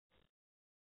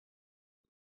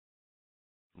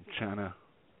China.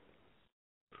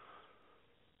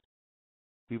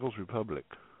 People's Republic.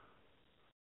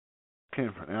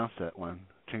 Can't pronounce that one.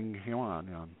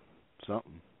 Qinghuan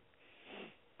something.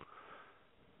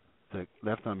 They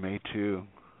left on May 2.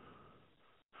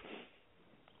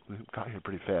 We got here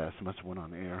pretty fast. Must have went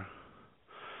on air.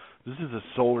 This is a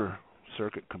solar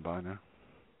circuit combiner.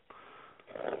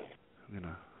 I'm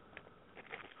gonna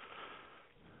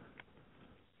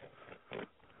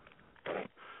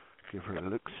give her a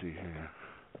look-see here.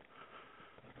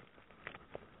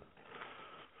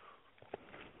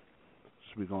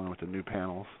 Should be going with the new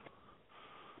panels.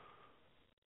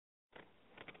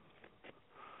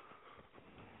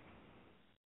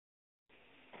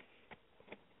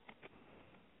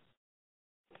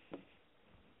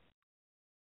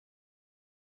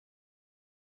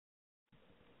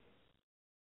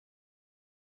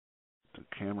 The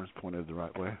camera's pointed the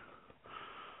right way.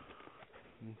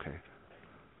 Okay.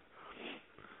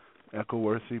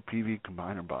 Eco-worthy PV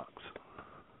combiner box.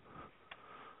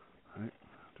 All right,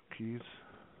 the keys.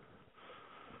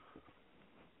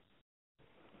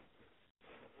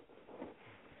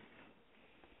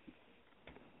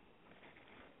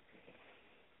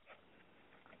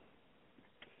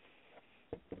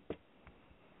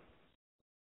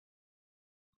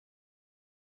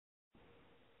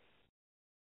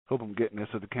 Hope I'm getting this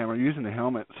with the camera. I'm using the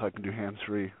helmet so I can do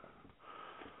hands-free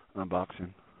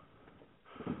unboxing.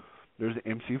 There's the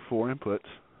MC4 inputs.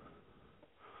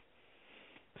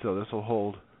 So this will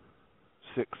hold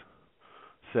 6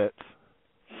 sets.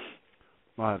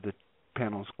 I'll have the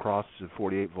panels crossed to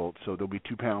 48 volts, so there'll be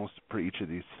 2 panels for each of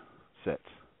these sets.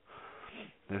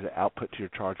 There's an output to your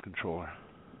charge controller.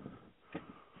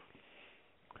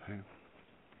 Okay.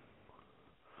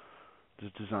 This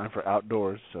is designed for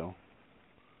outdoors, so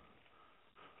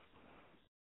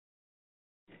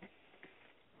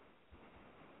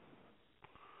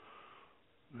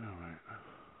all right.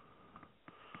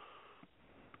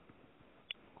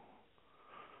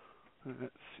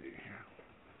 Let's see here.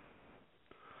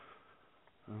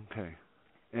 Okay.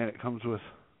 And it comes with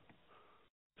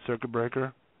circuit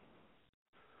breaker,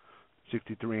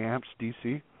 63 amps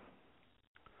DC,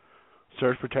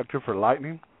 surge protector for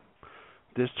lightning.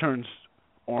 This turns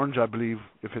orange, I believe,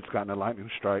 if it's gotten a lightning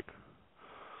strike.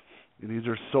 And these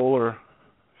are solar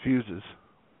fuses.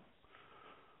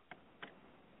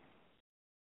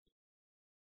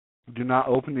 Do not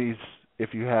open these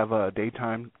if you have a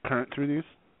daytime current through these.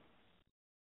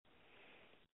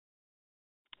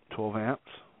 12 amps.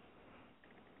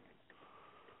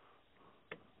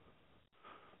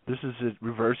 This is the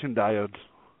reversing diodes.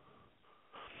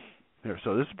 There,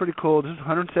 so this is pretty cool. This is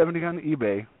 170 on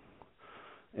eBay,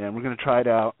 and we're going to try it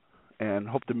out and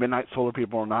hope the Midnite Solar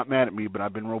people are not mad at me, but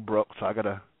I've been real broke, so I got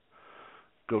to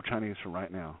go Chinese for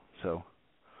right now. So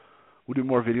we'll do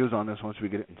more videos on this once we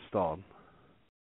get it installed.